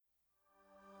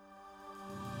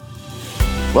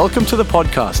Welcome to the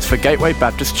podcast for Gateway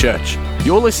Baptist Church.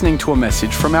 You're listening to a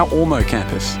message from our Ormeau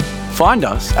campus. Find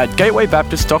us at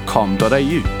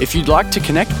gatewaybaptist.com.au if you'd like to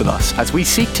connect with us as we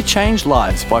seek to change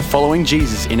lives by following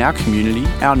Jesus in our community,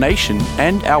 our nation,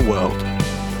 and our world.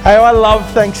 Hey, I love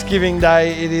Thanksgiving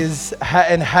Day. It is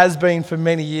and has been for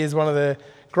many years one of the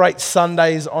great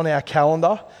Sundays on our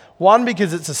calendar. One,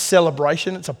 because it's a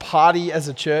celebration, it's a party as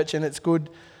a church, and it's good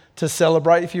to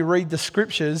celebrate. If you read the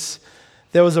scriptures,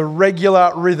 there was a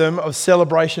regular rhythm of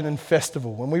celebration and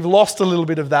festival. And we've lost a little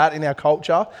bit of that in our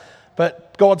culture,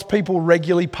 but God's people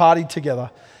regularly partied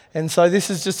together. And so this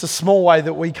is just a small way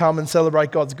that we come and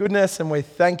celebrate God's goodness, and we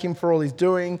thank Him for all He's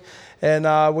doing.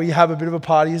 And we have a bit of a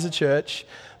party as a church.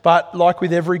 But like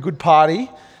with every good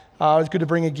party, it's good to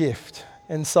bring a gift.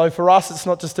 And so for us, it's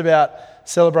not just about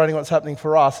celebrating what's happening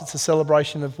for us. It's a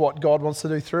celebration of what God wants to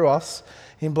do through us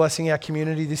in blessing our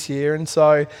community this year. And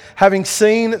so having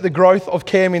seen the growth of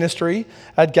care ministry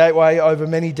at Gateway over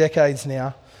many decades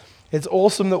now, it's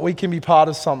awesome that we can be part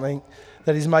of something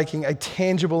that is making a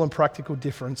tangible and practical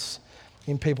difference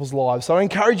in people's lives. So I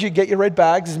encourage you to get your red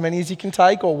bags, as many as you can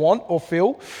take or want or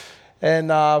fill, and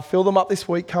fill them up this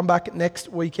week. Come back next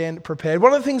weekend prepared.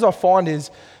 One of the things I find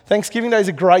is Thanksgiving Day is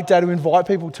a great day to invite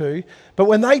people to, but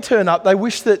when they turn up, they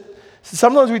wish that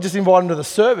sometimes we just invite them to the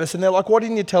service and they're like, why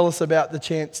didn't you tell us about the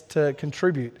chance to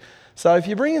contribute? So if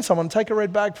you bring in someone, take a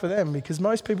red bag for them, because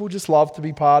most people just love to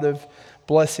be part of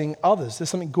blessing others. There's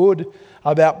something good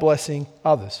about blessing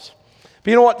others.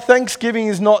 But you know what? Thanksgiving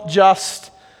is not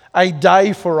just a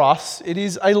day for us. It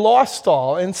is a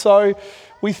lifestyle. And so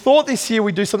we thought this year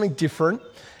we'd do something different.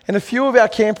 And a few of our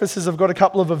campuses have got a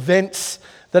couple of events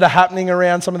that are happening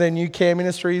around some of their new care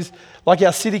ministries. Like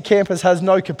our city campus has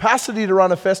no capacity to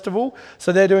run a festival,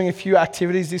 so they're doing a few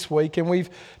activities this week, and we've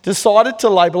decided to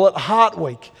label it Heart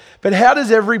Week. But how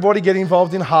does everybody get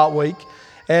involved in Heart Week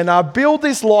and build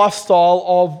this lifestyle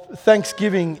of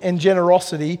thanksgiving and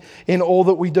generosity in all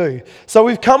that we do? So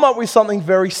we've come up with something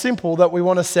very simple that we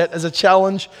want to set as a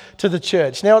challenge to the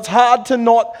church. Now, it's hard to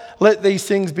not let these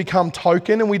things become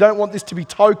token, and we don't want this to be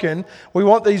token. We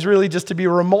want these really just to be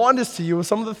reminders to you of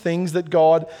some of the things that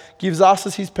God gives us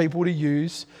as His people to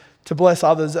use to bless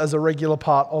others as a regular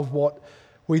part of what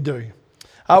we do.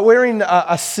 We're in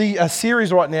a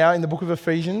series right now in the book of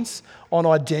Ephesians on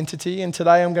identity, and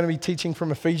today I'm going to be teaching from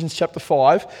Ephesians chapter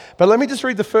 5. But let me just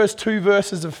read the first two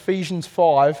verses of Ephesians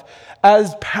 5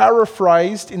 as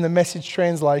paraphrased in the Message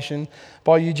translation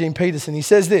by Eugene Peterson. He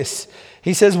says this,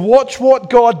 he says, watch what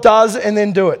God does and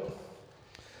then do it,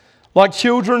 like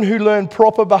children who learn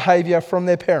proper behavior from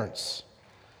their parents.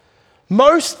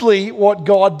 Mostly what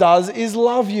God does is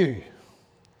love you.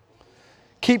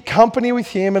 Keep company with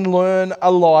Him and learn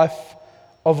a life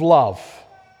of love.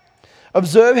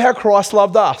 Observe how Christ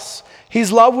loved us.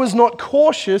 His love was not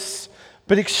cautious,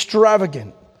 but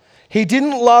extravagant. He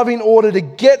didn't love in order to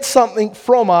get something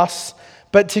from us,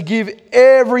 but to give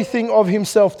everything of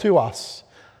Himself to us.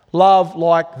 Love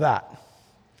like that.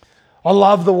 I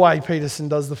love the way Peterson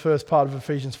does the first part of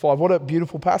Ephesians 5. What a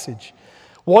beautiful passage.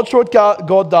 Watch what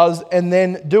God does and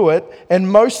then do it.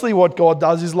 And mostly what God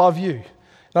does is love you.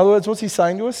 In other words, what's He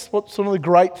saying to us? What's some of the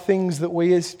great things that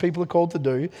we as people are called to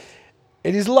do?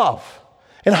 It is love.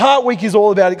 And Heart Week is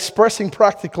all about expressing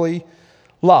practically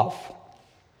love.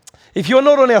 If you're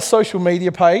not on our social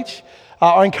media page,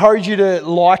 I encourage you to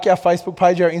like our Facebook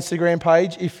page, our Instagram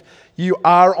page, if you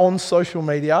are on social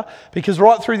media, because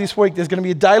right through this week there's going to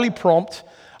be a daily prompt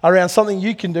around something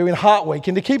you can do in Heart Week.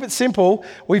 And to keep it simple,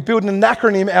 we've built an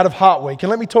acronym out of Heart Week.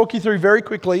 And let me talk you through very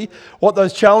quickly what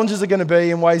those challenges are going to be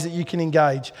and ways that you can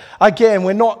engage. Again,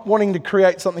 we're not wanting to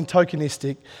create something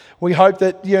tokenistic. We hope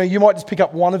that you might just pick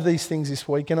up one of these things this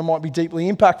week and it might be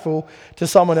deeply impactful to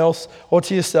someone else or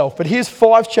to yourself. But here's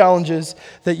 5 challenges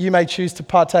that you may choose to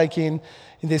partake in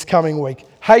this coming week.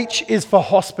 H is for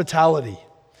hospitality.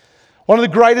 One of the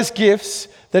greatest gifts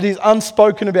that is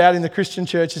unspoken about in the Christian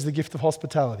church is the gift of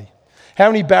hospitality. How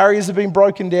many barriers have been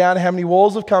broken down, how many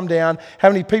walls have come down, how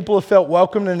many people have felt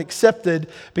welcomed and accepted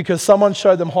because someone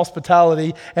showed them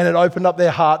hospitality and it opened up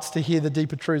their hearts to hear the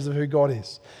deeper truths of who God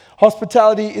is.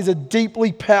 Hospitality is a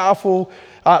deeply powerful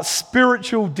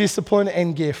spiritual discipline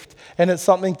and gift, and it's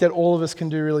something that all of us can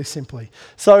do really simply.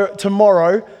 So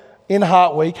tomorrow in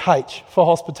Heart Week, H for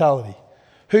hospitality.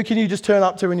 Who can you just turn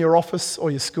up to in your office or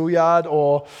your schoolyard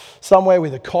or somewhere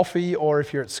with a coffee, or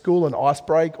if you're at school, an ice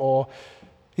break? Or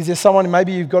is there someone,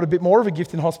 maybe you've got a bit more of a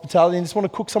gift in hospitality and just want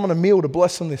to cook someone a meal to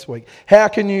bless them this week? How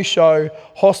can you show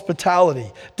hospitality?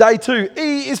 Day 2,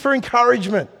 E is for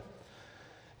encouragement.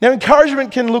 Now,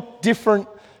 encouragement can look different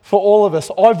for all of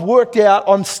us. I've worked out,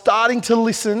 I'm starting to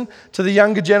listen to the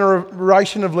younger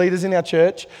generation of leaders in our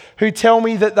church who tell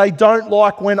me that they don't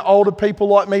like when older people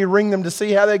like me ring them to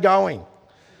see how they're going.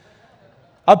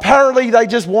 Apparently, they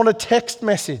just want a text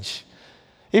message.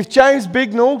 If James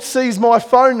Bignell sees my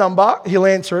phone number, he'll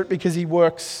answer it because he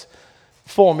works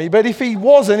for me. But if he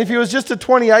wasn't, if he was just a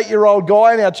 28-year-old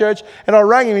guy in our church and I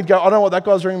rang him, he'd go, I don't know what that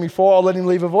guy's ringing me for, I'll let him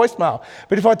leave a voicemail.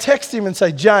 But if I text him and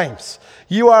say, James,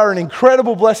 you are an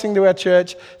incredible blessing to our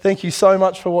church, thank you so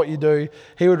much for what you do,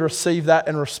 he would receive that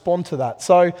and respond to that.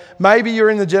 So maybe you're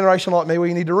in the generation like me where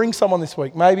you need to ring someone this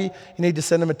week. Maybe you need to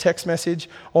send them a text message,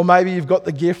 or maybe you've got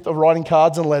the gift of writing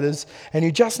cards and letters and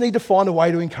you just need to find a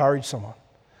way to encourage someone.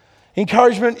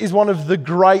 Encouragement is one of the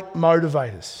great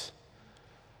motivators.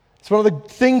 It's one of the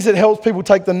things that helps people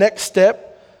take the next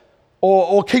step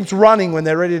or keeps running when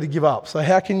they're ready to give up. So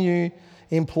how can you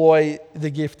employ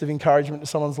the gift of encouragement to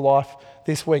someone's life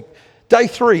this week? Day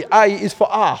 3, A, is for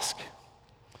ask.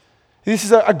 This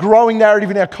is a growing narrative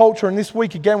in our culture, and this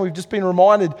week again we've just been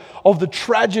reminded of the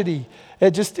tragedy through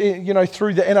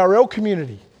the NRL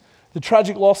community, the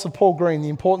tragic loss of Paul Green, the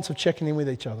importance of checking in with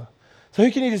each other. So who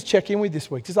can you just check in with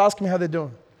this week? Just ask them how they're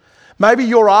doing. Maybe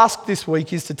your ask this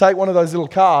week is to take one of those little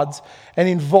cards and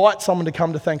invite someone to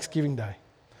come to Thanksgiving Day.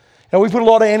 Now, we put a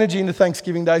lot of energy into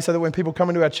Thanksgiving Day so that when people come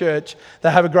into our church, they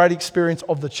have a great experience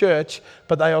of the church,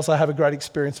 but they also have a great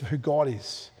experience of who God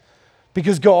is.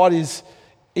 Because God is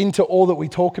into all that we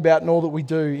talk about and all that we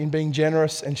do in being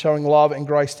generous and showing love and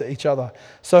grace to each other.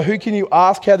 So who can you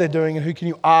ask how they're doing, and who can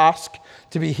you ask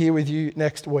to be here with you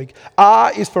next week?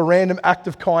 R is for random act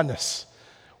of kindness.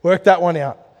 Work that one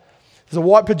out. There's a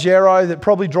white Pajero that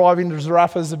probably drive into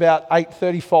Zarafas about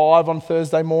 8:35 on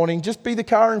Thursday morning. Just be the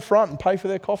car in front and pay for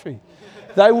their coffee.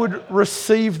 They would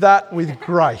receive that with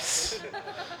grace.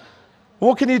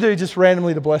 What can you do just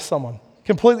randomly to bless someone?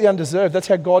 Completely undeserved. That's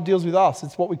how God deals with us.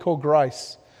 It's what we call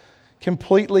grace.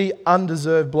 Completely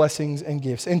undeserved blessings and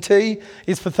gifts. And T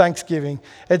is for Thanksgiving.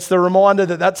 It's the reminder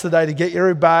that that's the day to get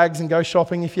your bags and go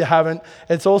shopping if you haven't.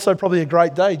 It's also probably a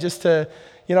great day just to,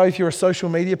 if you're a social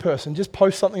media person, just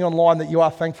post something online that you are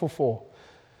thankful for.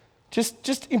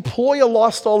 Just employ a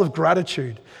lifestyle of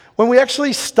gratitude. When we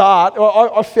actually start,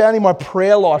 I found in my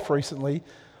prayer life recently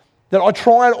that I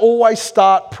try and always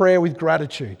start prayer with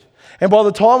gratitude. And by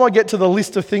the time I get to the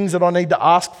list of things that I need to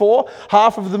ask for,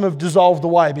 half of them have dissolved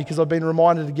away because I've been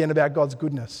reminded again about God's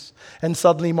goodness. And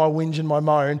suddenly my whinge and my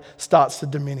moan starts to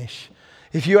diminish.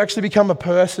 If you actually become a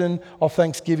person of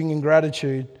thanksgiving and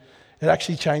gratitude, it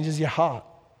actually changes your heart.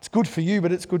 It's good for you,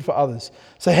 but it's good for others.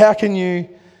 So how can you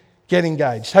get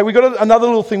engaged? Hey, we've got another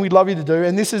little thing we'd love you to do,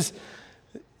 and this is,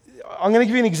 I'm going to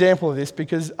give you an example of this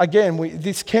because, again,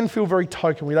 this can feel very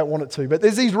token. We don't want it to, but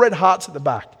there's these red hearts at the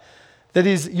back. That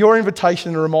is your invitation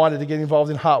and a reminder to get involved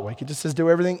in Heart Week. It just says do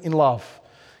everything in love.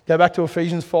 Go back to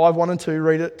Ephesians 5, 1 and 2,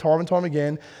 read it time and time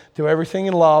again. Do everything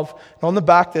in love. And on the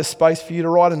back, there's space for you to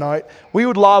write a note. We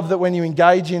would love that when you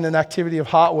engage in an activity of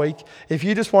Heart Week, if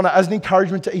you just want to, as an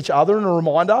encouragement to each other and a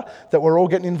reminder that we're all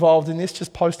getting involved in this,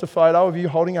 just post a photo of you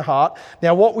holding a heart.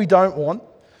 Now, what we don't want,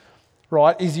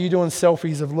 right, is you doing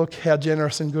selfies of look how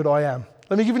generous and good I am.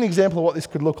 Let me give you an example of what this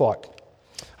could look like.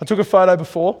 I took a photo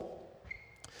before.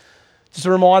 Just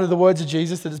a reminder of the words of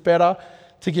Jesus that it's better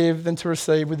to give than to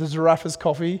receive with the Zarafas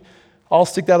coffee. I'll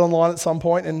stick that online at some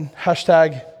point and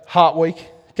hashtag Heart Week,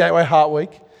 Gateway Heart Week.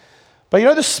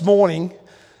 But this morning,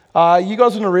 you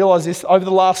guys wouldn't realise this, over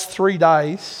the last 3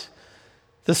 days,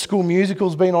 the school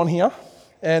musical's been on here.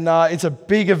 And it's a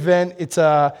big event, it's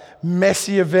a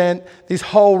messy event. This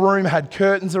whole room had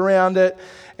curtains around it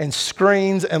and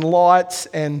screens and lights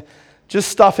and just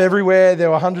stuff everywhere. There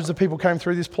were hundreds of people came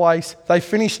through this place. They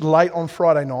finished late on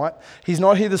Friday night. He's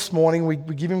not here this morning. We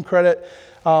give him credit.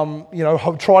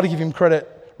 I'll try to give him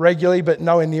credit regularly, but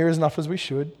nowhere near as enough as we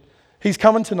should. He's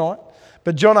coming tonight.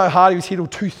 But John O'Hardy was here till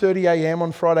 2:30 a.m.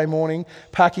 on Friday morning,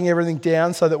 packing everything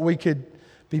down so that we could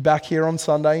be back here on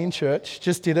Sunday in church.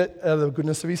 Just did it out of the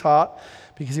goodness of his heart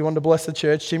because he wanted to bless the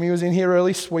church. Jimmy was in here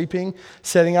early, sweeping,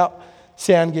 setting up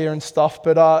sound gear and stuff.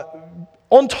 But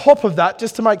on top of that,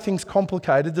 just to make things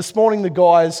complicated, this morning the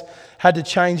guys had to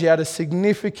change out a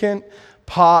significant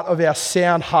part of our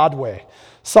sound hardware,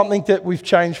 something that we've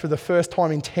changed for the first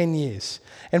time in 10 years,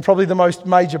 and probably the most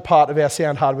major part of our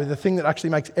sound hardware, the thing that actually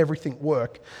makes everything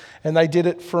work. And they did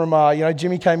it from,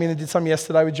 Jimmy came in and did some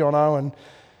yesterday with Jono,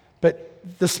 but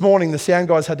this morning the sound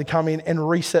guys had to come in and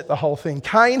reset the whole thing.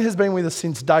 Kane has been with us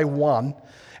since day one,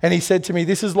 and he said to me,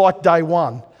 this is like day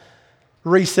one.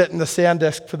 Resetting the sound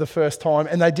desk for the first time,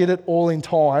 and they did it all in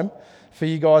time for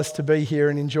you guys to be here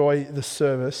and enjoy the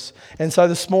service. And so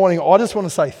this morning, I just want to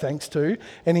say thanks to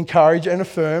and encourage and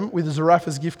affirm with the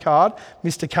Zaraffa's gift card,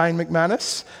 Mr. Kane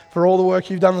McManus, for all the work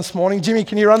you've done this morning. Jimmy,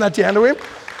 can you run that down to him?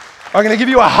 I'm going to give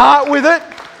you a heart with it.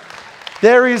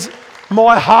 There is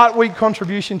my Heart Week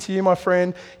contribution to you, my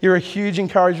friend. You're a huge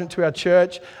encouragement to our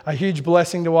church, a huge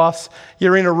blessing to us.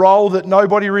 You're in a role that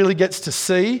nobody really gets to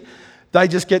see. They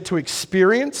just get to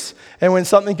experience. And when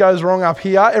something goes wrong up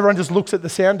here, everyone just looks at the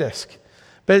sound desk.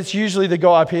 But it's usually the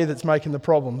guy up here that's making the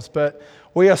problems. But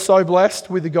we are so blessed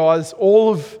with the guys,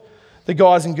 all of the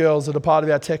guys and girls that are part of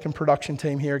our tech and production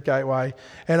team here at Gateway.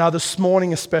 And this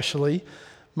morning especially,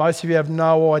 most of you have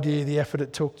no idea the effort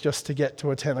it took just to get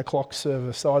to a 10 o'clock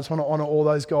service. So I just want to honour all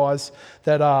those guys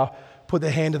that put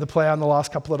their hand to the plough in the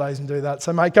last couple of days and do that.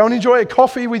 So mate, go and enjoy a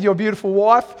coffee with your beautiful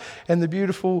wife and the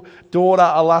beautiful daughter,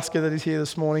 Alaska, that is here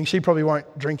this morning. She probably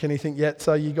won't drink anything yet,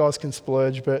 so you guys can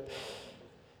splurge. But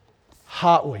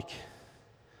Heart Week,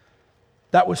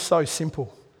 that was so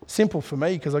simple. Simple for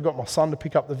me because I got my son to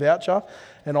pick up the voucher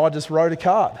and I just wrote a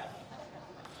card.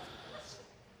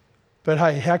 But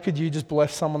hey, how could you just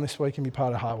bless someone this week and be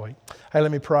part of Heart Week? Hey,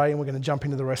 let me pray and we're going to jump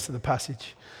into the rest of the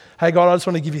passage. Hey God, I just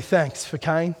want to give you thanks for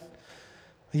Kane.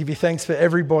 I give you thanks for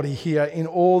everybody here in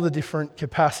all the different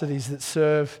capacities that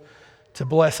serve to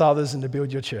bless others and to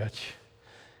build your church.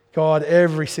 God,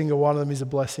 every single one of them is a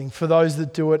blessing. For those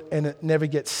that do it and it never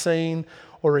gets seen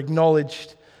or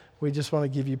acknowledged, we just want to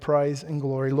give you praise and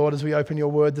glory. Lord, as we open your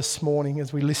word this morning,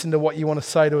 as we listen to what you want to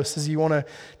say to us, as you want to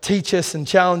teach us and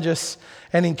challenge us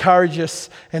and encourage us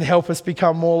and help us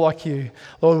become more like you,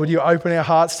 Lord, would you open our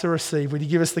hearts to receive? Would you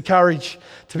give us the courage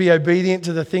to be obedient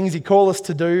to the things you call us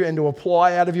to do and to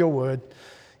apply out of your word?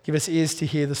 Give us ears to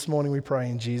hear this morning, we pray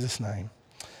in Jesus' name.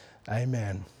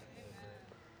 Amen.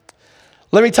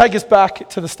 Let me take us back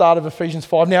to the start of Ephesians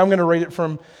 5. Now I'm going to read it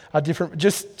from a different,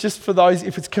 just for those,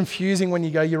 if it's confusing when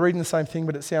you go, you're reading the same thing,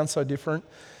 but it sounds so different.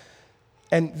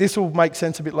 And this will make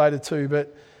sense a bit later too,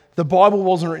 but the Bible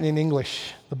wasn't written in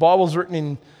English. The Bible's written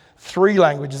in 3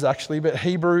 languages actually, but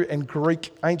Hebrew and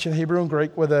Greek, ancient Hebrew and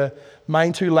Greek were the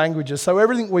main 2 languages. So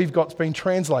everything we've got's been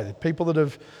translated. People that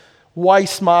have way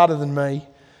smarter than me,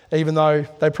 even though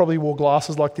they probably wore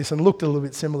glasses like this and looked a little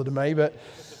bit similar to me, but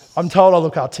I'm told I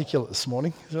look articulate this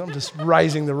morning. So I'm just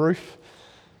raising the roof.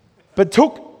 But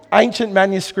took ancient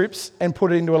manuscripts and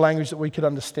put it into a language that we could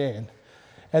understand.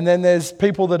 And then there's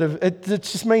people that have, it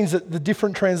just means that the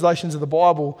different translations of the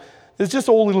Bible, there's just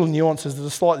all little nuances that are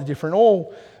slightly different,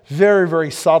 all very,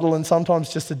 very subtle and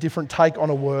sometimes just a different take on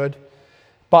a word.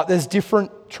 But there's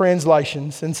different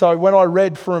translations. And so when I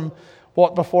read from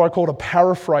what before I called a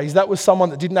paraphrase, that was someone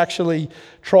that didn't actually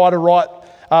try to write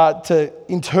to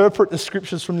interpret the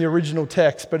scriptures from the original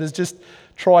text, but has just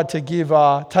tried to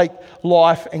take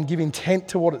life and give intent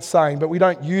to what it's saying, but we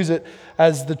don't use it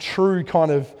as the true kind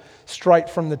of straight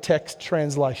from the text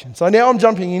translation. So now I'm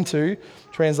jumping into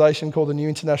translation called the New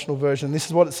International Version. This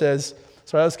is what it says.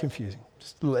 Sorry, that was confusing.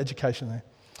 Just a little education there.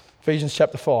 Ephesians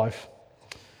chapter 5.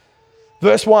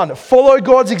 Verse 1, follow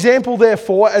God's example,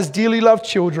 therefore, as dearly loved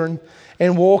children,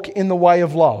 and walk in the way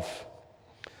of love.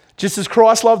 Just as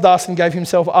Christ loved us and gave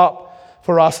himself up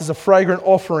for us as a fragrant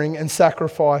offering and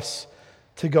sacrifice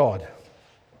to God.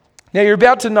 Now you're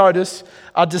about to notice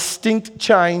a distinct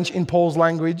change in Paul's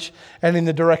language and in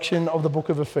the direction of the book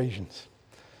of Ephesians.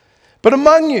 But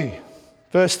among you,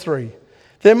 verse 3,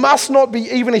 there must not be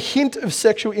even a hint of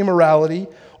sexual immorality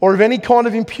or of any kind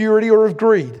of impurity or of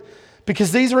greed,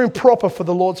 because these are improper for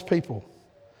the Lord's people.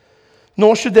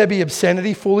 Nor should there be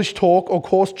obscenity, foolish talk, or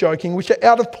coarse joking, which are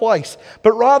out of place,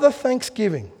 but rather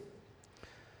thanksgiving.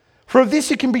 For of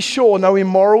this you can be sure, no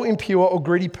immoral, impure, or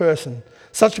greedy person,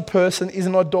 such a person is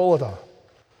an idolater,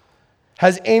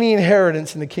 has any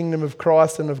inheritance in the kingdom of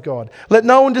Christ and of God. Let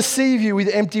no one deceive you with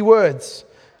empty words,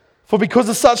 for because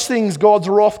of such things God's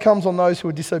wrath comes on those who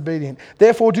are disobedient.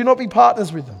 Therefore do not be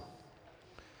partners with them.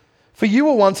 For you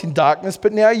were once in darkness,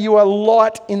 but now you are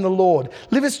light in the Lord.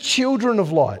 Live as children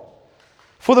of light.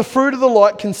 For the fruit of the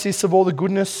light consists of all the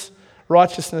goodness,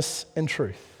 righteousness, and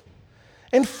truth.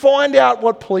 And find out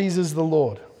what pleases the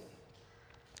Lord.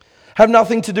 Have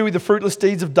nothing to do with the fruitless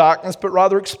deeds of darkness, but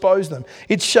rather expose them.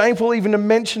 It's shameful even to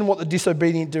mention what the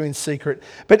disobedient do in secret.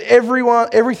 But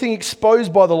everything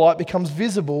exposed by the light becomes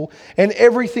visible, and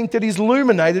everything that is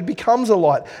illuminated becomes a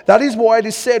light. That is why it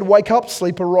is said, wake up,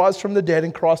 sleep, arise from the dead,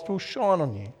 and Christ will shine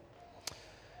on you.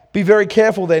 Be very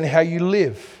careful then how you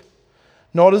live.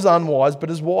 Not as unwise, but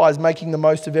as wise, making the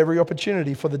most of every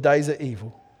opportunity, for the days are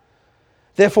evil.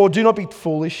 Therefore, do not be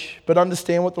foolish, but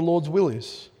understand what the Lord's will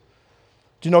is.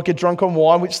 Do not get drunk on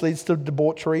wine, which leads to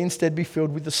debauchery. Instead, be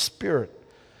filled with the Spirit,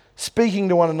 speaking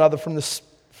to one another from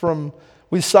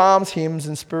with psalms, hymns,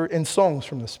 and songs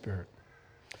from the Spirit.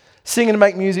 Sing and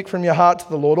make music from your heart to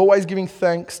the Lord, always giving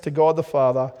thanks to God the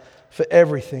Father for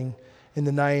everything in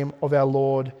the name of our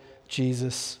Lord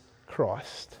Jesus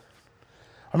Christ.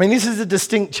 I mean, this is a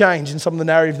distinct change in some of the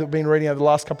narrative that we've been reading over the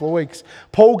last couple of weeks.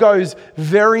 Paul goes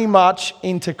very much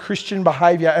into Christian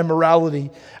behaviour and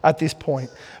morality at this point.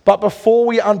 But before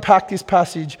we unpack this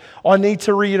passage, I need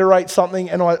to reiterate something,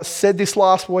 and I said this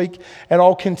last week, and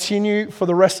I'll continue for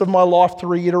the rest of my life to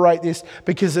reiterate this,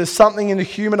 because there's something in the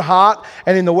human heart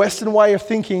and in the Western way of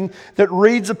thinking that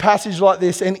reads a passage like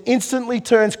this and instantly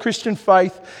turns Christian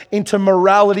faith into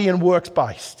morality and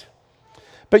works-based.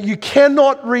 But you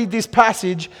cannot read this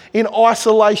passage in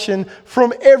isolation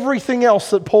from everything else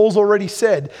that Paul's already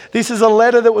said. This is a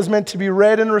letter that was meant to be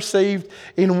read and received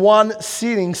in one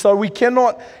sitting. So we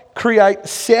cannot create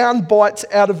sound bites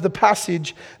out of the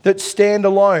passage that stand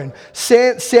alone.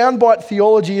 Soundbite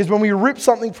theology is when we rip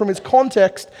something from its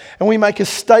context and we make a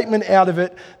statement out of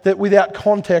it that without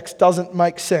context doesn't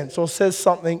make sense or says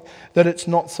something that it's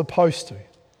not supposed to.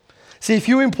 See, if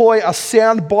you employ a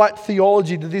soundbite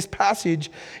theology to this passage,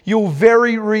 you'll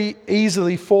very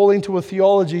easily fall into a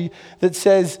theology that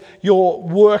says your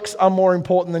works are more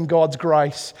important than God's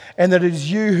grace and that it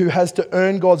is you who has to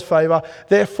earn God's favour.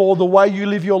 Therefore, the way you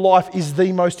live your life is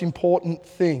the most important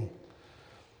thing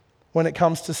when it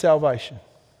comes to salvation.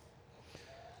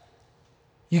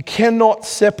 You cannot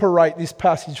separate this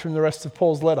passage from the rest of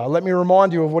Paul's letter. Let me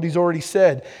remind you of what he's already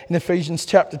said in Ephesians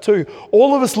chapter 2.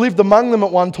 All of us lived among them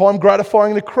at one time,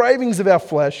 gratifying the cravings of our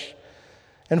flesh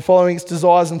and following its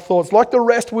desires and thoughts. Like the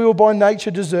rest, we were by nature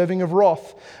deserving of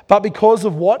wrath. But because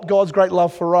of what? God's great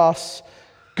love for us,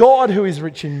 God, who is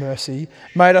rich in mercy,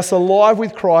 made us alive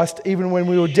with Christ even when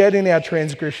we were dead in our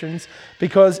transgressions,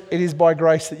 because it is by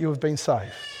grace that you have been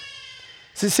saved.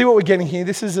 So see what we're getting here?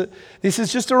 This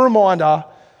is just a reminder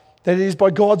that it is by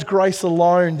God's grace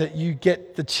alone that you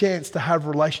get the chance to have a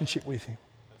relationship with Him.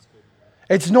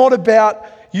 It's not about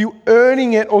you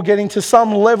earning it or getting to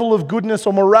some level of goodness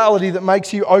or morality that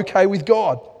makes you okay with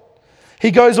God. He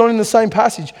goes on in the same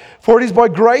passage, for it is by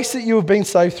grace that you have been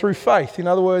saved through faith. In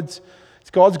other words,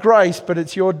 it's God's grace, but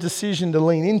it's your decision to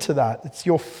lean into that. It's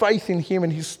your faith in Him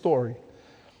and His story.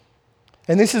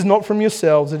 And this is not from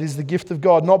yourselves, it is the gift of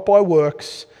God, not by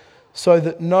works, so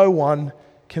that no one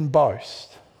can boast.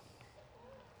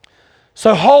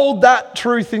 So hold that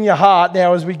truth in your heart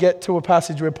now as we get to a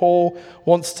passage where Paul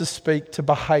wants to speak to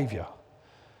behaviour.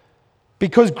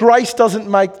 Because grace doesn't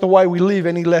make the way we live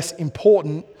any less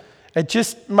important. It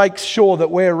just makes sure that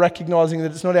we're recognising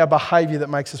that it's not our behaviour that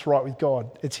makes us right with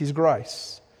God. It's His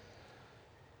grace.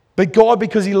 But God,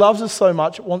 because He loves us so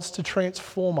much, wants to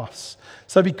transform us.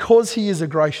 So because He is a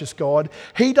gracious God,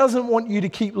 He doesn't want you to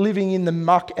keep living in the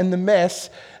muck and the mess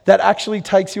that actually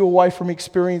takes you away from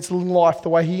experiencing life the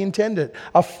way He intended,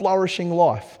 a flourishing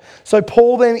life. So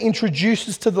Paul then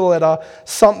introduces to the letter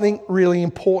something really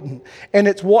important. And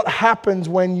it's what happens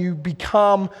when you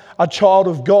become a child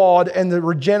of God and the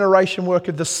regeneration work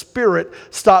of the Spirit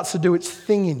starts to do its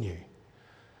thing in you.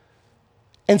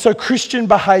 And so Christian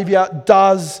behaviour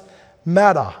does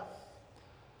matter.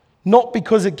 Not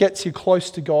because it gets you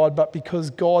close to God, but because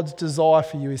God's desire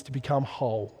for you is to become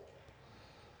whole.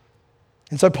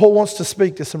 And so Paul wants to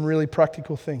speak to some really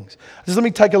practical things. Just let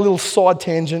me take a little side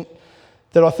tangent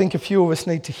that I think a few of us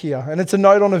need to hear. And it's a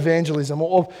note on evangelism,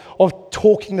 of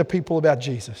talking to people about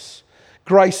Jesus.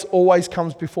 Grace always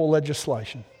comes before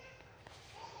legislation.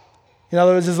 In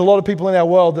other words, there's a lot of people in our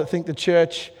world that think the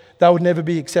church, they would never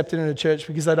be accepted in a church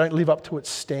because they don't live up to its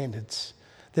standards.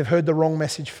 They've heard the wrong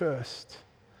message first.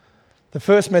 The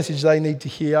first message they need to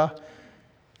hear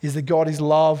is that God is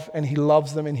love and He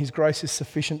loves them and His grace is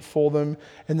sufficient for them,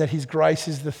 and that His grace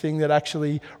is the thing that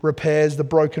actually repairs the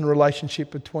broken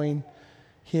relationship between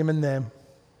Him and them.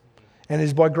 And it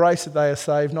is by grace that they are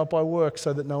saved, not by works,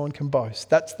 so that no one can boast.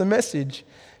 That's the message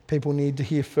people need to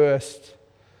hear first.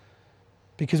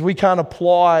 Because we can't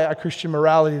apply a Christian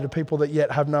morality to people that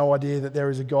yet have no idea that there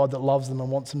is a God that loves them and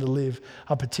wants them to live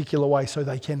a particular way so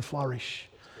they can flourish.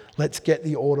 Let's get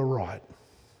the order right.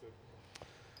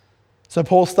 So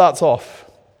Paul starts off,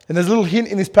 and there's a little hint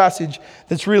in this passage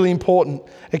that's really important.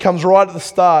 It comes right at the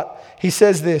start. He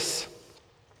says this: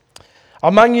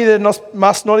 among you there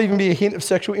must not even be a hint of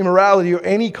sexual immorality or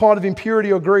any kind of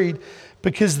impurity or greed,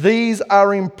 because these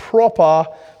are improper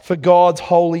for God's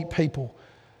holy people.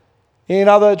 In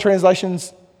other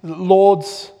translations,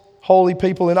 Lord's holy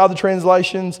people. In other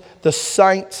translations, the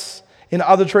saints. In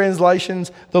other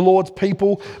translations, the Lord's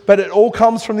people. But it all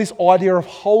comes from this idea of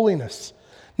holiness.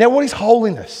 Now, what is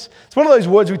holiness? It's one of those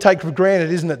words we take for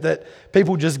granted, isn't it? That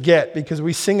people just get because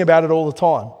we sing about it all the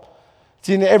time. It's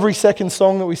in every second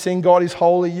song that we sing, God is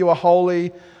holy, you are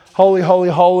holy, holy, holy,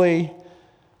 holy.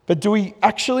 But do we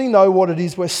actually know what it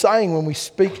is we're saying when we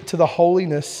speak to the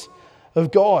holiness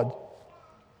of God?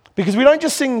 Because we don't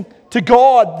just sing to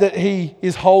God that he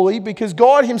is holy, because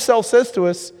God himself says to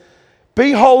us,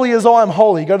 be holy as I am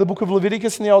holy. Go to the book of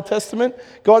Leviticus in the Old Testament.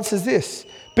 God says this,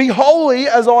 be holy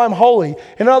as I am holy.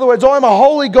 In other words, I am a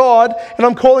holy God and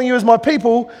I'm calling you as my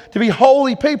people to be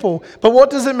holy people. But what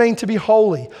does it mean to be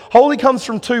holy? Holy comes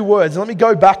from two words. Let me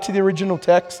go back to the original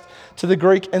text, to the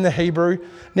Greek and the Hebrew.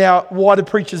 Now, why do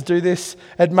preachers do this?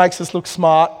 It makes us look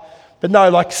smart. But no,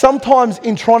 like sometimes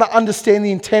in trying to understand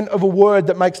the intent of a word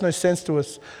that makes no sense to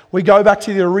us, we go back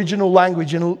to the original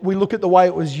language and we look at the way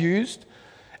it was used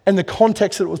and the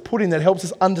context that it was put in that helps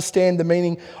us understand the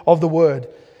meaning of the word.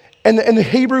 And the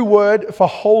Hebrew word for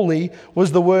holy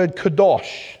was the word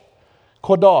kadosh.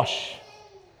 Kadosh.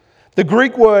 The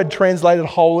Greek word translated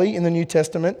holy in the New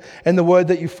Testament and the word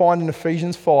that you find in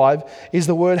Ephesians 5 is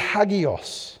the word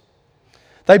hagios.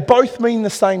 They both mean the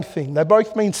same thing. They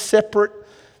both mean separate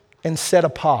and set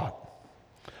apart.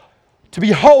 To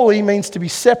be holy means to be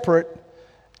separate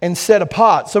and set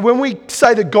apart. So when we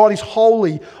say that God is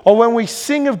holy, or when we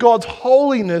sing of God's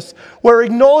holiness, we're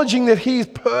acknowledging that he is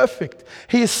perfect,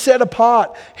 he is set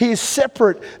apart, he is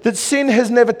separate, that sin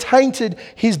has never tainted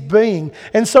his being.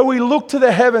 And so we look to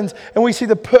the heavens and we see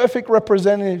the perfect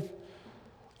representative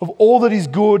of all that is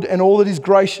good and all that is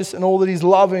gracious and all that is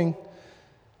loving.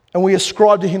 And we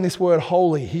ascribe to him this word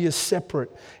holy. He is separate.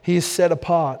 He is set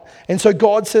apart. And so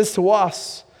God says to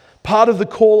us, part of the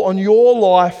call on your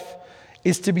life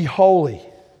is to be holy,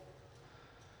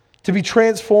 to be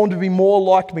transformed, to be more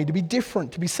like me, to be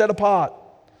different, to be set apart.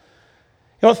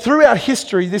 You know, throughout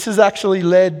history, this has actually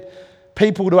led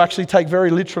people to actually take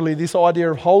very literally this idea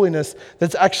of holiness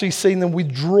that's actually seen them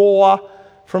withdraw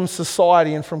from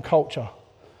society and from culture.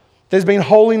 There's been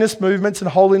holiness movements and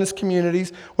holiness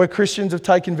communities where Christians have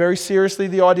taken very seriously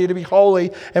the idea to be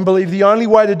holy and believe the only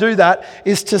way to do that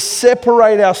is to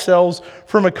separate ourselves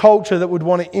from a culture that would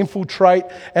want to infiltrate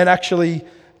and actually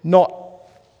not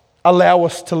allow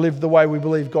us to live the way we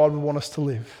believe God would want us to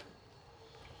live.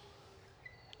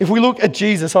 If we look at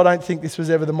Jesus, I don't think this was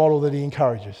ever the model that he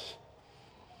encourages.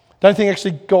 I don't think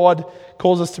actually God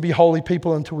calls us to be holy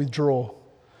people and to withdraw.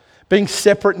 Being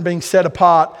separate and being set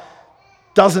apart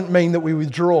doesn't mean that we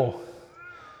withdraw.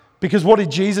 Because what did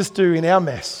Jesus do in our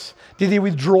mess? Did he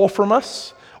withdraw from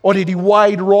us? Or did he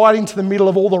wade right into the middle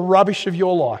of all the rubbish of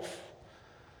your life?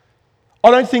 I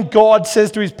don't think God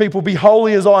says to his people, be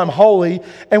holy as I am holy,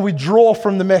 and withdraw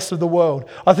from the mess of the world.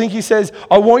 I think he says,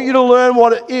 I want you to learn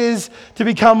what it is to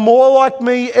become more like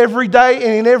me every day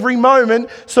and in every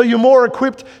moment, so you're more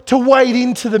equipped to wade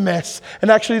into the mess and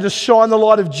actually to shine the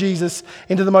light of Jesus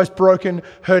into the most broken,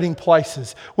 hurting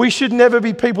places. We should never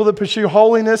be people that pursue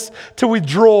holiness to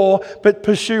withdraw, but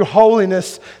pursue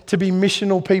holiness to be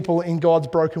missional people in God's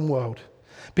broken world.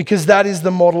 Because that is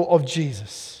the model of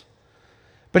Jesus.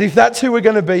 But if that's who we're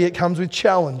going to be, it comes with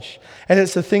challenge. And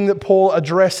it's the thing that Paul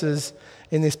addresses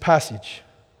in this passage.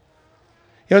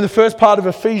 You know, in the first part of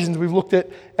Ephesians, we've looked at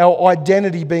our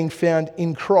identity being found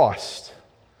in Christ.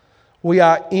 We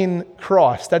are in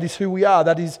Christ. That is who we are.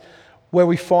 That is where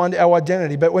we find our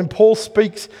identity. But when Paul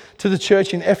speaks to the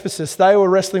church in Ephesus, they were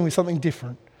wrestling with something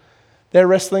different. They're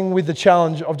wrestling with the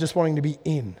challenge of just wanting to be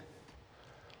in.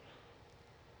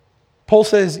 Paul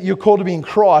says you're called to be in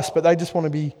Christ, but they just want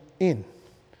to be in.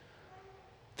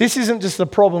 This isn't just a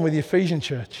problem with the Ephesian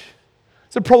church.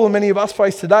 It's a problem many of us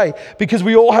face today because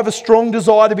we all have a strong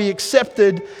desire to be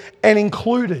accepted and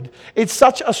included. It's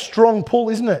such a strong pull,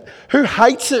 isn't it? Who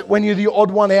hates it when you're the odd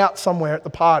one out somewhere at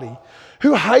the party?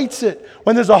 Who hates it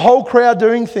when there's a whole crowd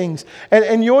doing things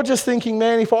and you're just thinking,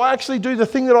 man, if I actually do the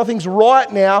thing that I think's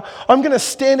right now, I'm going to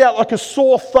stand out like a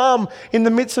sore thumb in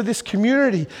the midst of this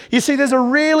community. You see, there's a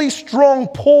really strong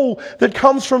pull that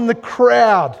comes from the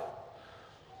crowd.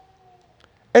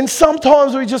 And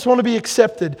sometimes we just want to be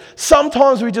accepted.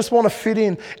 Sometimes we just want to fit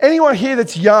in. Anyone here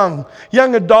that's young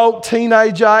adult,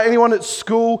 teenager, anyone at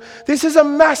school, this is a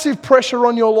massive pressure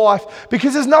on your life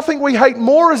because there's nothing we hate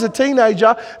more as a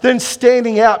teenager than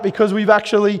standing out because we've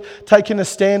actually taken a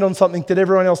stand on something that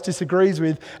everyone else disagrees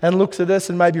with and looks at us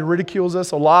and maybe ridicules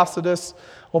us or laughs at us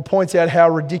or points out how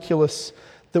ridiculous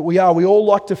that we are. We all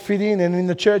like to fit in, and in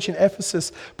the church in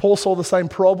Ephesus, Paul saw the same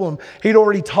problem. He'd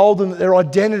already told them that their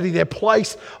identity, their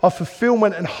place of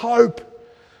fulfillment and hope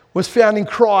was found in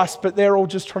Christ, but they're all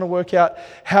just trying to work out,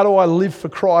 how do I live for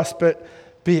Christ but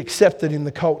be accepted in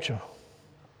the culture?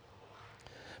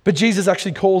 But Jesus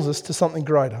actually calls us to something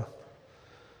greater.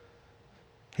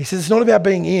 He says it's not about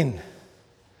being in.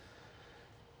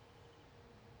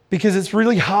 Because it's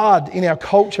really hard in our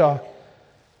culture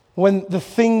when the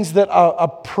things that are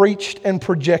preached and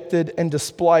projected and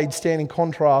displayed stand in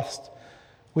contrast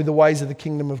with the ways of the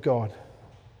kingdom of God.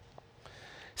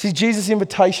 See, Jesus'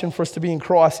 invitation for us to be in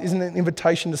Christ isn't an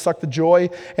invitation to suck the joy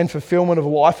and fulfillment of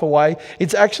life away.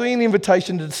 It's actually an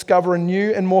invitation to discover a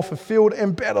new and more fulfilled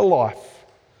and better life.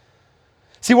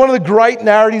 See, one of the great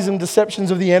narratives and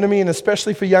deceptions of the enemy, and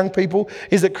especially for young people,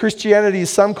 is that Christianity is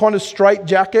some kind of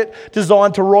straitjacket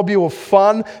designed to rob you of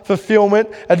fun, fulfillment,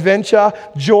 adventure,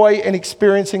 joy, and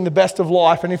experiencing the best of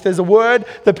life. And if there's a word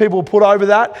that people put over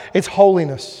that, it's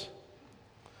holiness.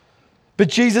 But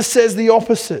Jesus says the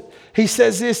opposite. He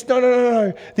says this,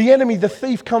 no. The enemy, the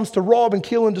thief, comes to rob and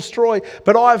kill and destroy,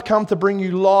 but I've come to bring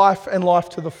you life and life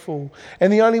to the full.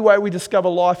 And the only way we discover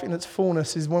life in its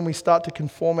fullness is when we start to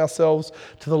conform ourselves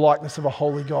to the likeness of a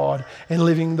holy God and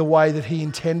living the way that He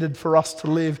intended for us to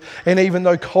live. And even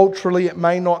though culturally it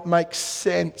may not make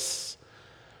sense,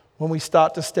 when we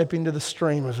start to step into the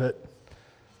stream of it,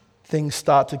 things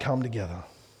start to come together.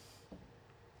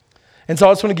 And so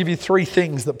I just want to give you 3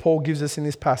 things that Paul gives us in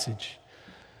this passage.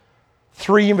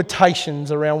 3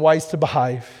 invitations around ways to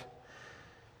behave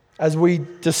as we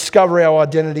discover our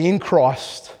identity in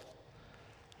Christ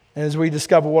and as we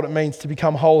discover what it means to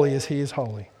become holy as He is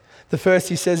holy. The first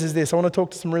he says is this. I want to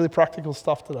talk to some really practical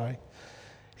stuff today.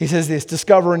 He says this,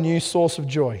 discover a new source of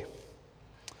joy.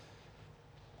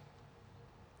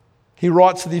 He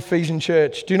writes to the Ephesian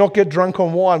church, do not get drunk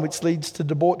on wine which leads to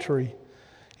debauchery.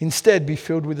 Instead, be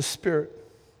filled with the Spirit.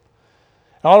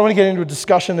 Now, I don't want to get into a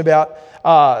discussion about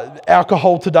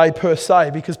alcohol today per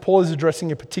se, because Paul is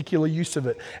addressing a particular use of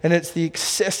it, and it's the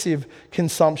excessive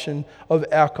consumption of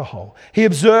alcohol. He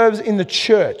observes in the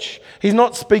church. He's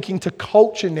not speaking to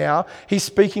culture now. He's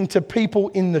speaking to people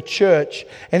in the church,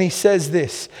 and he says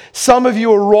this, some of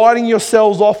you are writing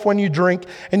yourselves off when you drink,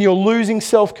 and you're losing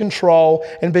self-control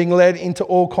and being led into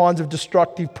all kinds of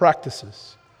destructive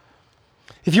practices.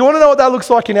 If you want to know what that looks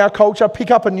like in our culture,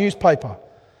 pick up a newspaper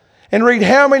and read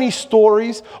how many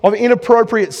stories of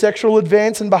inappropriate sexual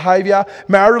advance and behaviour,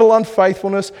 marital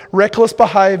unfaithfulness, reckless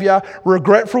behaviour,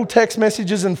 regretful text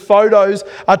messages and photos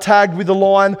are tagged with the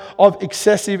line of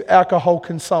excessive alcohol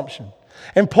consumption.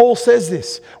 And Paul says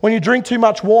this, when you drink too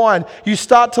much wine, you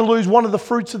start to lose one of the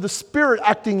fruits of the Spirit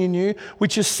acting in you,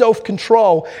 which is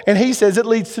self-control. And he says it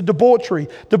leads to debauchery.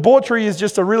 Debauchery is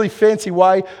just a really fancy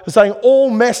way of saying all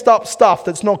messed up stuff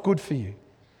that's not good for you.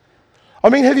 I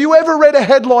mean, have you ever read a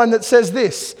headline that says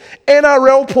this?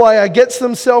 NRL player gets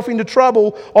themselves into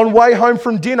trouble on way home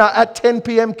from dinner at 10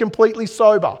 p.m. completely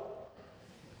sober.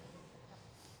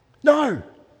 No.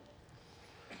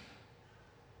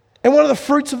 And one of the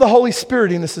fruits of the Holy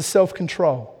Spirit in us is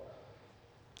self-control.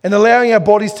 And allowing our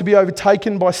bodies to be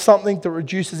overtaken by something that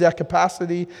reduces our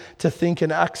capacity to think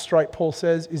and act straight, Paul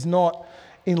says, is not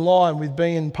in line with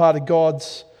being part of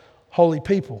God's holy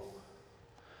people.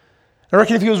 I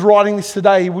reckon if he was writing this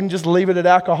today, he wouldn't just leave it at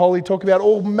alcohol. He'd talk about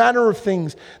all manner of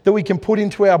things that we can put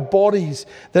into our bodies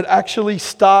that actually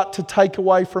start to take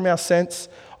away from our sense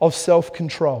of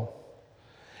self-control.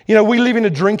 You know, we live in a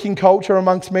drinking culture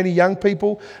amongst many young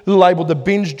people, labelled the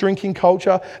binge drinking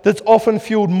culture, that's often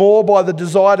fueled more by the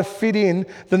desire to fit in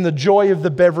than the joy of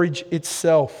the beverage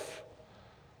itself.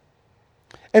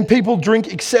 And people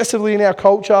drink excessively in our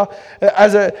culture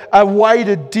as a way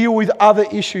to deal with other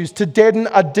issues, to deaden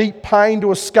a deep pain,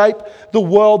 to escape the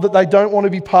world that they don't want to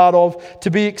be part of, to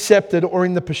be accepted or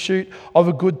in the pursuit of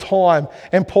a good time.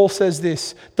 And Paul says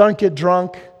this, don't get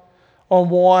drunk on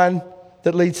wine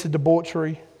that leads to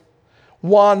debauchery.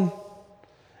 One,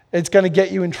 it's going to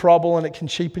get you in trouble and it can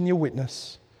cheapen your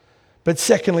witness. But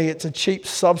secondly, it's a cheap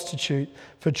substitute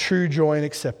for true joy and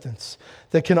acceptance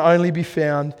that can only be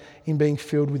found in being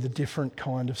filled with a different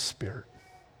kind of spirit.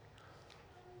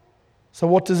 So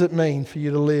what does it mean for you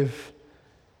to live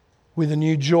with a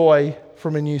new joy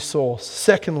from a new source?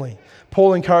 Secondly,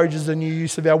 Paul encourages a new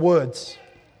use of our words.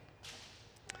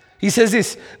 He says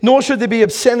this, nor should there be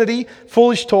obscenity,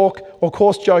 foolish talk, or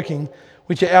coarse joking,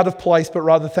 which are out of place, but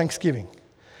rather thanksgiving.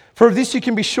 For of this you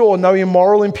can be sure, no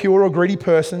immoral, impure, or greedy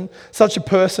person, such a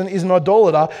person is an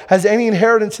idolater, has any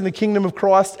inheritance in the kingdom of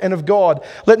Christ and of God.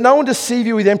 Let no one deceive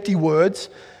you with empty words,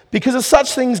 because of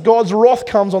such things God's wrath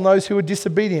comes on those who are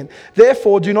disobedient.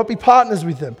 Therefore, do not be partners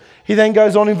with them. He then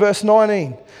goes on in verse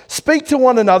 19. Speak to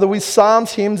one another with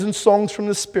psalms, hymns, and songs from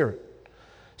the Spirit.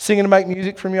 Sing and make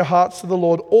music from your hearts to the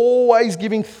Lord, always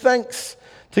giving thanks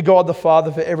to God the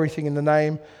Father for everything in the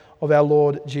name of our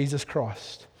Lord Jesus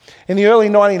Christ. In the early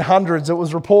 1900s, it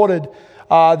was reported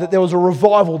that there was a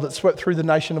revival that swept through the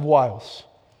nation of Wales.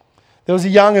 There was a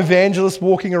young evangelist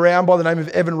walking around by the name of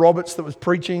Evan Roberts that was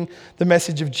preaching the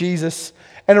message of Jesus,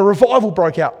 and a revival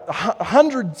broke out.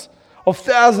 Hundreds of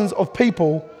thousands of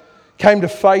people came to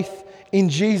faith in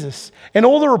Jesus. And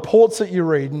all the reports that you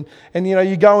read, and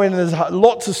you go in and there's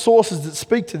lots of sources that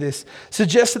speak to this,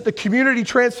 suggest that the community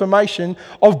transformation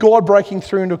of God breaking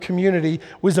through into a community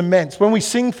was immense. When we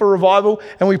sing for revival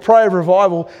and we pray of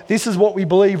revival, this is what we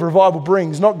believe revival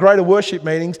brings. Not greater worship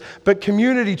meetings, but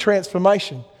community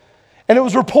transformation. And it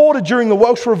was reported during the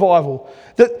Welsh revival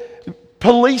that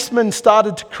policemen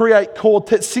started to create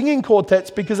quartets, singing quartets,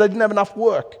 because they didn't have enough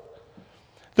work.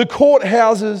 The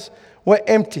courthouses were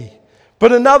empty.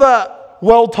 But another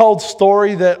well-told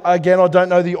story that, again, I don't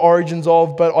know the origins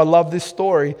of, but I love this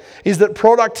story, is that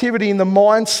productivity in the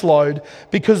mine slowed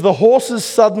because the horses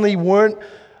suddenly weren't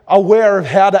aware of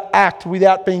how to act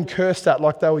without being cursed at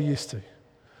like they were used to.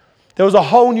 There was a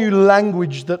whole new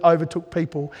language that overtook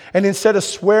people, and instead of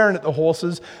swearing at the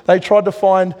horses, they tried to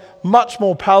find much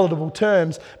more palatable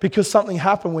terms, because something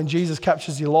happened when Jesus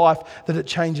captures your life that it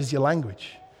changes your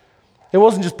language. It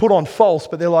wasn't just put on false,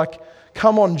 but they're like,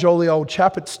 "Come on, jolly old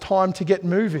chap, it's time to get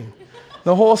moving."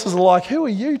 The horses are like, "Who are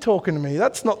you talking to me?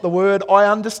 That's not the word I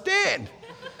understand."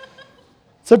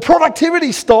 So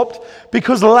productivity stopped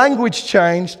because language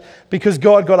changed, because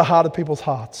God got a heart of people's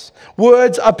hearts.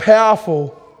 Words are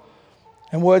powerful,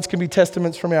 and words can be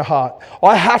testaments from our heart.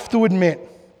 I have to admit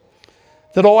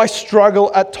that I struggle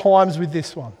at times with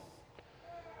this one.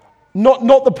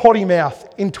 Not the potty mouth.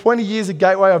 In 20 years at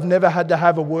Gateway, I've never had to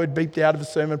have a word beeped out of a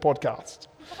sermon podcast.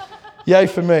 Yay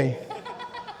for me.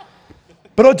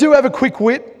 But I do have a quick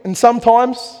wit, and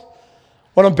sometimes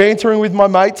when I'm bantering with my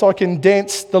mates, I can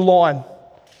dance the line.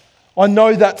 I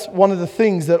know that's one of the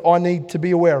things that I need to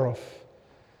be aware of.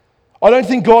 I don't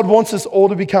think God wants us all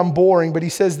to become boring, but he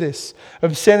says this: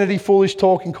 obscenity, foolish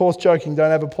talk, and coarse joking don't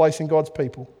have a place in God's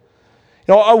people.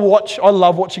 I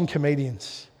love watching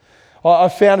comedians. I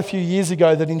found a few years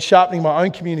ago that in sharpening my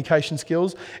own communication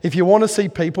skills, if you want to see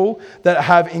people that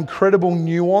have incredible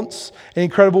nuance, an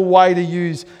incredible way to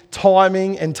use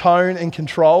timing and tone and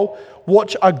control,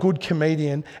 watch a good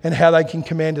comedian and how they can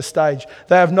command a stage.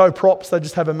 They have no props, they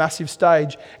just have a massive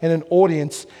stage and an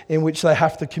audience in which they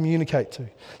have to communicate to.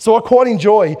 So I quite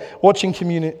enjoy watching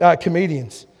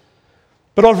comedians.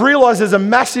 But I've realised there's a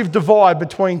massive divide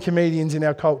between comedians in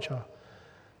our culture.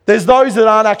 There's those that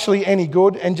aren't actually any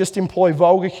good and just employ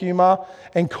vulgar humour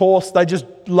and coarse. They just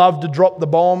love to drop the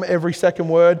bomb every second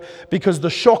word because the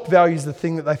shock value is the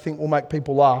thing that they think will make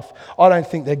people laugh. I don't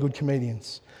think they're good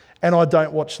comedians, and I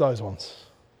don't watch those ones.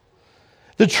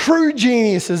 The true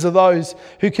geniuses are those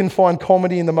who can find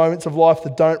comedy in the moments of life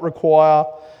that don't require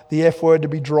the F word to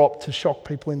be dropped to shock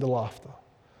people into laughter.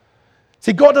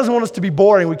 See, God doesn't want us to be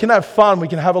boring. We can have fun. We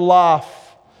can have a laugh.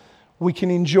 We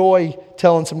can enjoy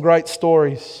telling some great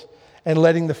stories and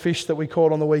letting the fish that we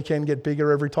caught on the weekend get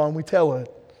bigger every time we tell it.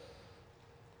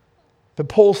 But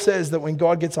Paul says that when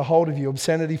God gets a hold of you,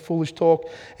 obscenity, foolish talk,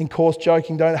 and coarse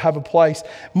joking don't have a place.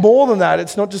 More than that,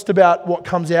 it's not just about what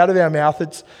comes out of our mouth,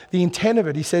 it's the intent of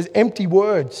it. He says, empty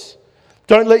words.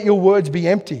 Don't let your words be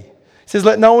empty. He says,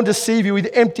 let no one deceive you with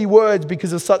empty words,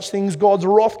 because of such things God's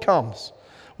wrath comes.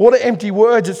 What are empty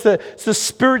words? It's the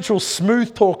spiritual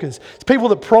smooth talkers. It's people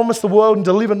that promise the world and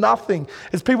deliver nothing.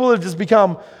 It's people that have just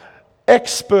become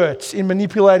experts in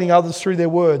manipulating others through their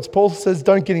words. Paul says,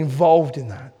 don't get involved in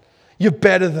that. You're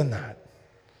better than that.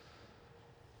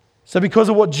 So because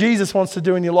of what Jesus wants to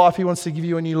do in your life, he wants to give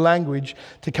you a new language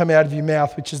to come out of your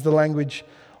mouth, which is the language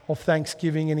of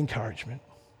thanksgiving and encouragement.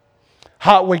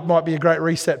 Heart Week might be a great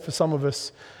reset for some of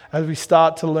us as we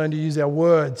start to learn to use our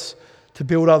words to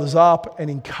build others up and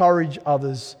encourage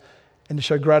others and to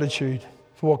show gratitude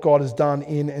for what God has done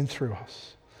in and through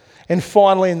us. And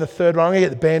finally, in the third one, I'm going to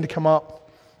get the band to come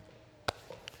up.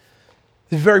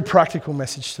 It's a very practical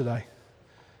message today.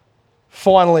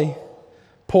 Finally,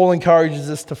 Paul encourages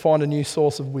us to find a new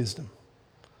source of wisdom.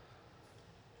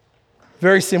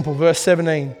 Very simple, verse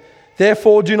 17.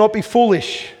 Therefore, do not be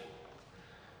foolish,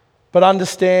 but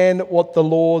understand what the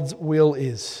Lord's will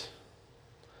is.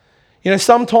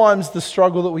 Sometimes the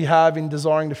struggle that we have in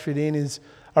desiring to fit in is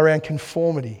around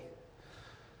conformity.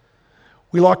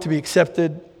 We like to be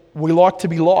accepted. We like to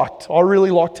be liked. I really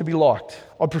like to be liked.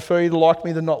 I prefer you to like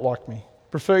me than not like me. I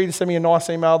prefer you to send me a nice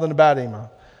email than a bad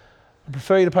email. I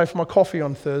prefer you to pay for my coffee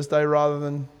on Thursday rather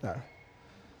than, no.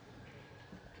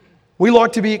 We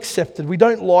like to be accepted. We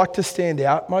don't like to stand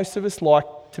out. Most of us like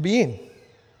to be in.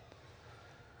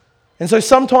 And so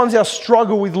sometimes our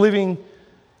struggle with living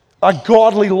a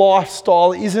godly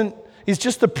lifestyle is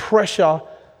just the pressure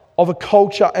of a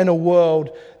culture and a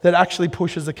world that actually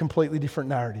pushes a completely different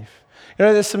narrative. You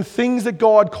know, there's some things that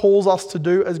God calls us to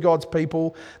do as God's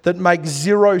people that make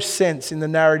zero sense in the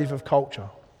narrative of culture.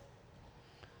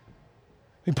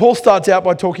 And Paul starts out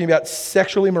by talking about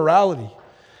sexual immorality.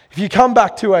 If you come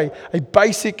back to a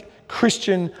basic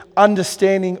Christian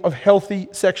understanding of healthy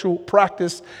sexual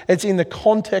practice, it's in the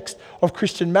context of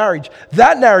Christian marriage.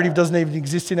 That narrative doesn't even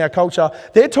exist in our culture.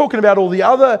 They're talking about all the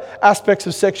other aspects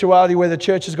of sexuality where the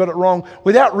church has got it wrong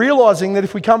without realizing that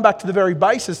if we come back to the very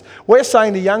basis, we're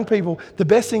saying to young people, the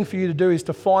best thing for you to do is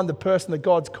to find the person that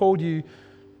God's called you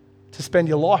to spend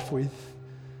your life with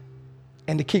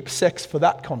and to keep sex for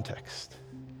that context.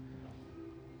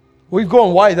 We've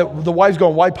gone way, the wave's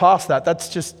gone way past that. That's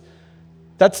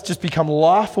just become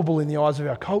laughable in the eyes of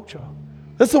our culture.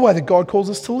 That's the way that God calls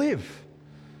us to live.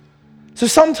 So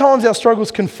sometimes our struggle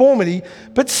is conformity,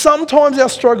 but sometimes our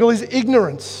struggle is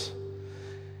ignorance.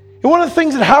 And one of the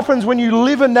things that happens when you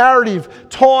live a narrative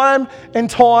time and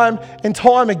time and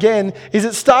time again is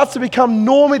it starts to become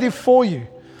normative for you.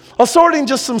 I saw it in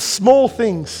just some small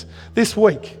things this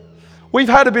week. We've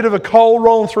had a bit of a cold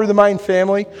rolling through the main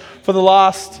family for the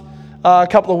last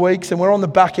couple of weeks, and we're on the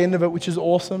back end of it, which is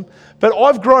awesome. But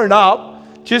I've grown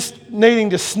up just needing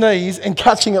to sneeze and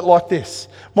catching it like this.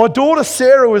 My daughter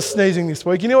Sarah was sneezing this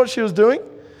week. You know what she was doing?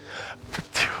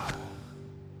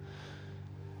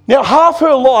 Now, half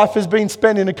her life has been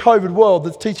spent in a COVID world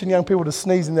that's teaching young people to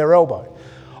sneeze in their elbow.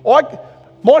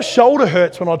 My shoulder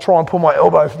hurts when I try and pull my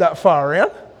elbow that far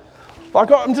around.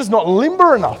 I'm just not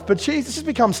limber enough. But it's just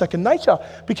become second nature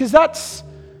because that's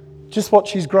just what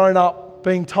she's grown up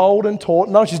being told and taught.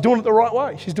 No, she's doing it the right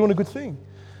way. She's doing a good thing.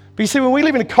 But you see, when we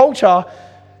live in a culture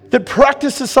that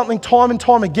practices something time and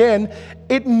time again,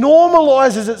 it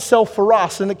normalizes itself for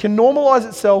us, and it can normalize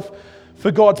itself for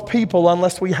God's people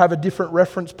unless we have a different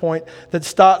reference point that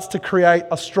starts to create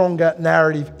a stronger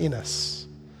narrative in us.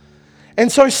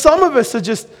 And so some of us are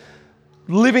just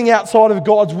living outside of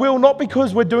God's will, not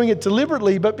because we're doing it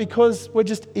deliberately, but because we're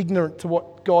just ignorant to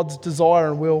what God's desire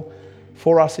and will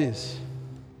for us is.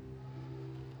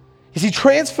 You see,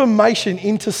 transformation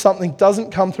into something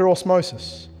doesn't come through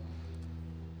osmosis.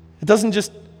 It doesn't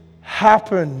just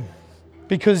happen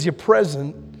because you're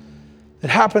present. It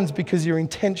happens because you're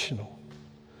intentional.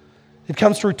 It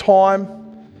comes through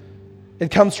time.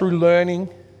 It comes through learning.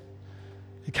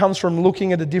 It comes from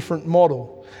looking at a different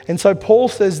model. And so Paul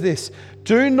says this,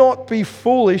 do not be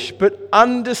foolish, but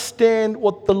understand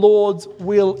what the Lord's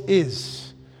will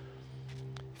is.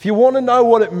 If you want to know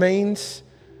what it means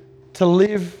to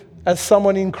live as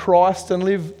someone in Christ and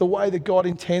live the way that God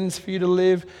intends for you to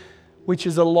live, which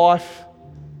is a life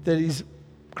that is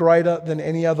greater than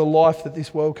any other life that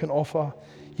this world can offer,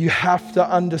 you have to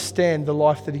understand the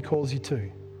life that He calls you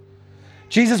to.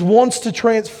 Jesus wants to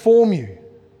transform you.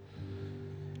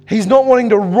 He's not wanting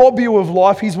to rob you of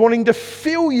life. He's wanting to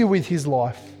fill you with His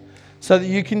life so that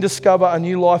you can discover a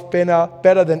new life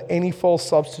better than any false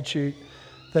substitute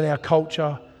that our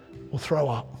culture will throw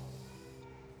up.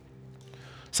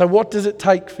 So what does it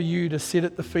take for you to sit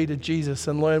at the feet of Jesus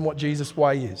and learn what Jesus'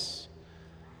 way is?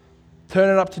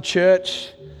 Turning up to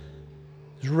church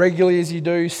as regularly as you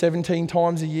do, 17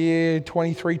 times a year,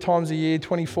 23 times a year,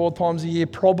 24 times a year,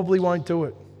 probably won't do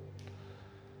it.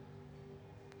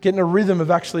 Getting a rhythm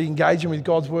of actually engaging with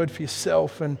God's word for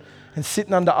yourself and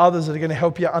sitting under others that are going to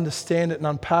help you understand it and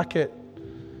unpack it.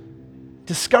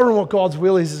 Discovering what God's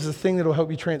will is the thing that will help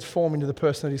you transform into the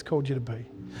person that He's called you to be.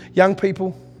 Young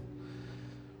people,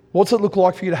 what's it look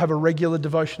like for you to have a regular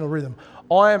devotional rhythm?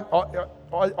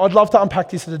 I'd love to unpack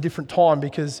this at a different time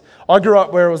because I grew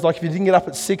up where it was like if you didn't get up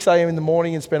at 6 a.m. in the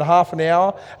morning and spend half an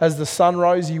hour as the sun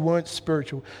rose, you weren't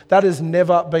spiritual. That has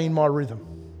never been my rhythm.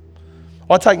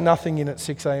 I take nothing in at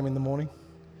 6 a.m. in the morning.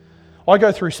 I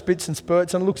go through spits and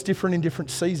spurts and it looks different in different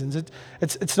seasons.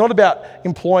 It's not about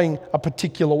employing a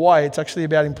particular way. It's actually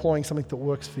about employing something that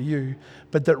works for you,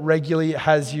 but that regularly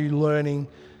has you learning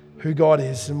who God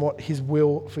is and what His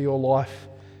will for your life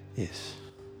is.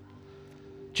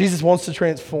 Jesus wants to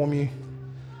transform you,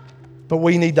 but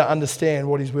we need to understand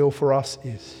what His will for us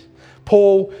is.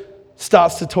 Paul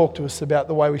starts to talk to us about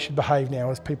the way we should behave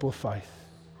now as people of faith.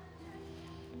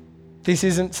 This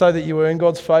isn't so that you earn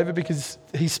God's favour, because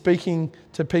He's speaking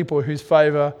to people whose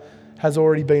favour has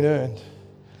already been earned.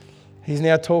 He's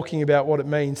now talking about what it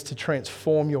means to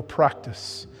transform your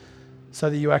practice so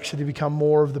that you actually become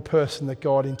more of the person that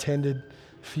God intended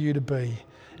for you to be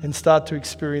and start to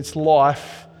experience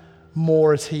life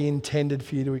more as He intended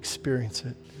for you to experience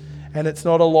it. And it's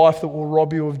not a life that will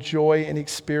rob you of joy and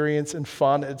experience and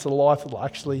fun. It's a life that will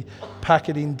actually pack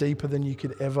it in deeper than you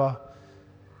could ever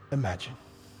imagine.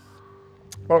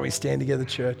 Why don't we stand together,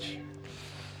 church?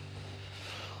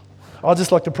 I'd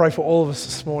just like to pray for all of us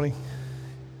this morning.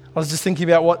 I was just thinking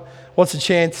about what's a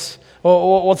chance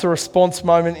or what's a response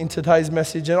moment in today's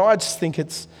message. And I just think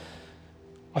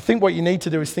I think what you need to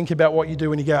do is think about what you do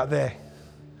when you go out there.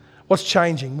 What's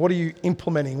changing? What are you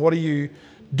implementing? What are you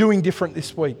doing different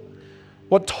this week?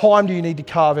 What time do you need to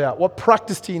carve out? What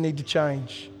practice do you need to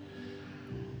change?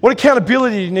 What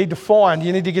accountability do you need to find?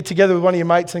 You need to get together with one of your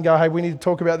mates and go, hey, we need to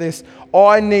talk about this.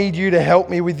 I need you to help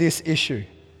me with this issue.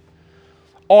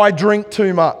 I drink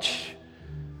too much.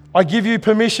 I give you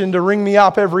permission to ring me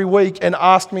up every week and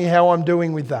ask me how I'm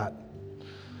doing with that.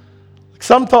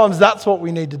 Sometimes that's what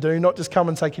we need to do, not just come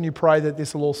and say, can you pray that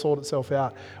this will all sort itself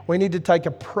out? We need to take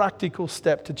a practical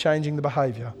step to changing the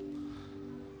behaviour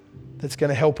that's going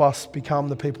to help us become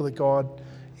the people that God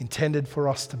intended for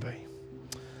us to be.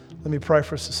 Let me pray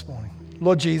for us this morning.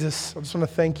 Lord Jesus, I just want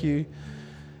to thank you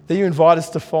that you invite us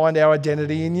to find our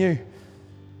identity in you.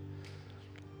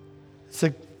 It's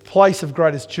a place of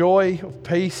greatest joy, of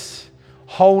peace,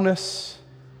 wholeness.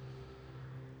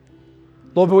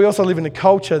 Lord, but we also live in a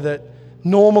culture that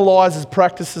normalizes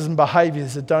practices and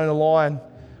behaviours that don't align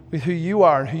with who you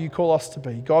are and who you call us to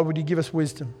be. God, would you give us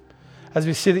wisdom as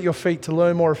we sit at your feet to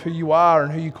learn more of who you are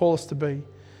and who you call us to be.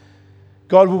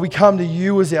 God, will we come to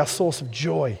you as our source of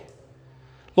joy?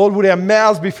 Lord, would our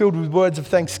mouths be filled with words of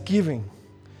thanksgiving?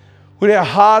 Would our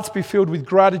hearts be filled with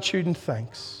gratitude and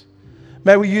thanks?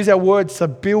 May we use our words to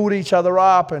build each other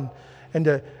up and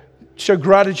to show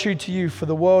gratitude to you for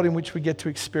the world in which we get to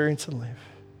experience and live.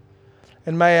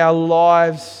 And may our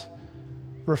lives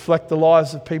reflect the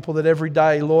lives of people that every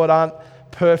day, Lord, aren't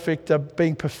perfect, are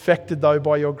being perfected though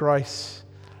by your grace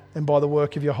and by the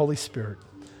work of your Holy Spirit.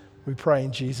 We pray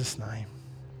in Jesus' name.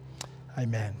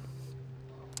 Amen.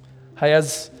 Hey,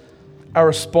 as our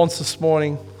response this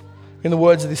morning, in the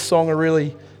words of this song are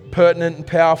really pertinent and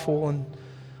powerful, and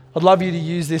I'd love you to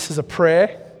use this as a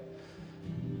prayer.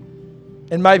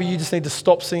 And maybe you just need to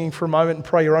stop singing for a moment and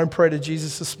pray your own prayer to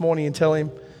Jesus this morning and tell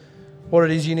him what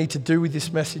it is you need to do with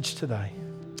this message today.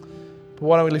 But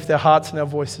why don't we lift our hearts and our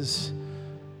voices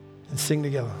and sing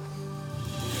together?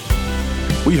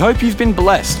 We hope you've been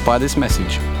blessed by this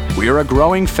message. We are a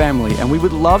growing family and we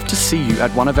would love to see you at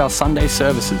one of our Sunday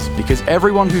services because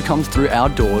everyone who comes through our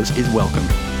doors is welcome.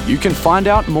 You can find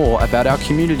out more about our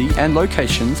community and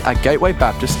locations at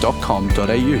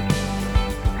gatewaybaptist.com.au.